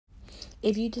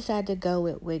If you decide to go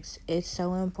with Wix, it's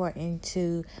so important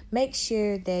to make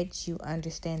sure that you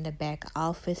understand the back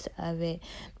office of it,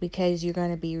 because you're going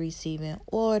to be receiving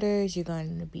orders, you're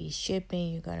going to be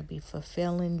shipping, you're going to be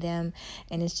fulfilling them.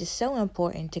 And it's just so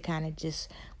important to kind of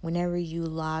just, whenever you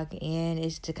log in,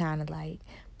 is to kind of like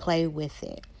play with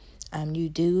it. You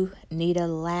do need a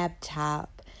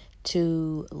laptop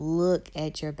to look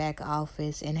at your back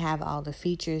office and have all the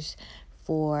features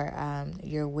for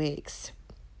your Wix.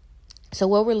 So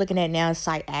what we're looking at now is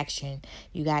site action.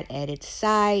 You got edit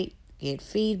site, get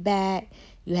feedback,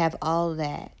 you have all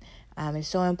that. It's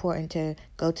so important to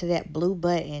go to that blue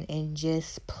button and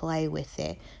just play with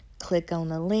it. Click on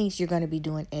the links. You're going to be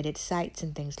doing edit sites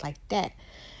and things like that.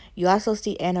 You also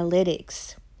see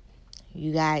analytics.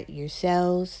 You got your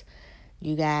sales,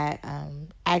 you got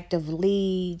active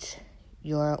leads,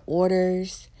 your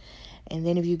orders. And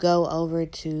then if you go over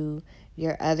to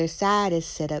your other side, is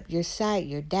set up your site,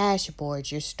 your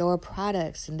dashboards, your store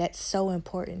products. And that's so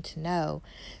important to know.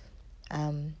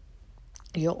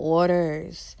 Your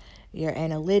orders, your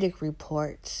analytic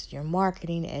reports, your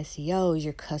marketing, SEOs,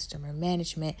 your customer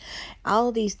management. All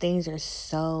of these things are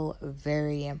so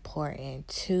very important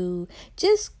to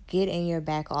just get in your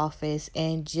back office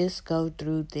and just go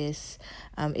through this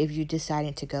if you're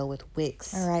deciding to go with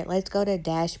Wix. All right, let's go to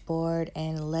dashboard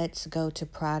and let's go to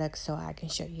products so I can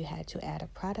show you how to add a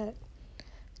product.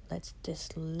 Let's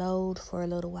just load for a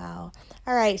little while.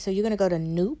 All right, so you're going to go to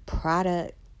new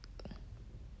product.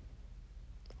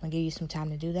 I'll give you some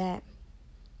time to do that.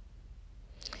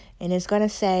 And it's going to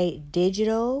say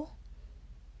digital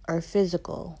or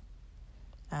physical.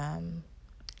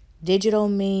 Digital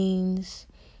means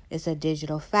it's a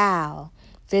digital file.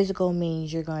 Physical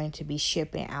means you're going to be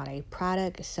shipping out a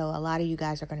product. So a lot of you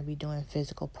guys are going to be doing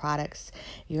physical products.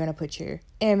 You're going to put your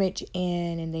image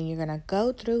in, and then you're going to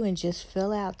go through and just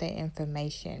fill out the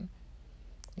information.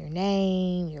 Your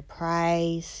name, your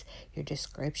price, your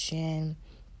description.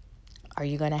 Are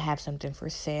you going to have something for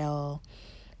sale?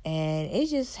 And it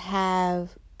just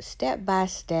have step by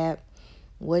step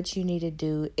what you need to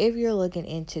do if you're looking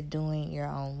into doing your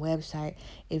own website.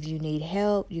 If you need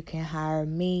help, you can hire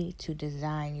me to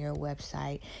design your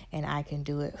website and I can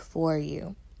do it for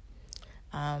you.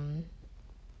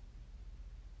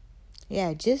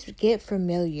 Yeah, just get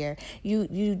familiar.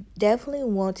 You definitely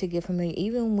want to get familiar.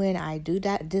 Even when I do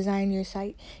that design your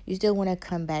site, you still want to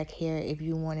come back here if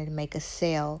you wanted to make a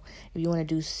sale, if you want to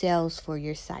do sales for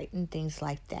your site and things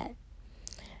like that.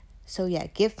 So yeah,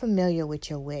 get familiar with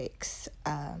your Wix.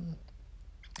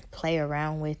 Play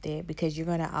around with it, because you're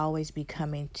going to always be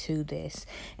coming to this,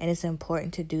 and it's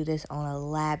important to do this on a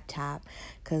laptop,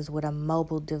 because with a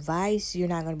mobile device you're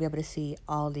not going to be able to see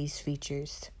all these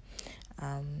features.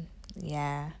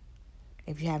 Yeah,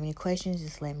 if you have any questions,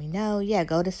 just let me know. Yeah,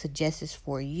 go to suggestions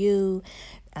for you.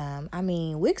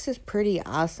 Wix is pretty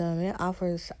awesome. It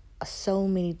offers so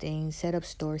many things. Set up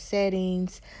store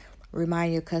settings,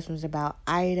 remind your customers about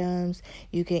items.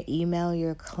 You can email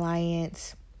your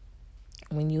clients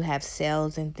when you have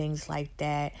sales and things like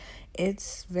that.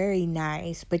 It's very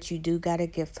nice, but you do got to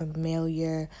get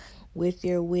familiar with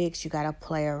your Wix. You got to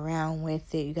play around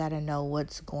with it. You got to know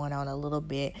what's going on a little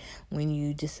bit when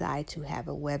you decide to have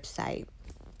a website.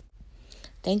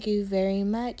 Thank you very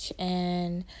much,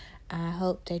 and I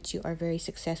hope that you are very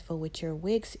successful with your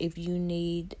Wix. If you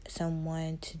need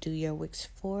someone to do your Wix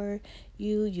for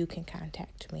you, you can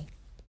contact me.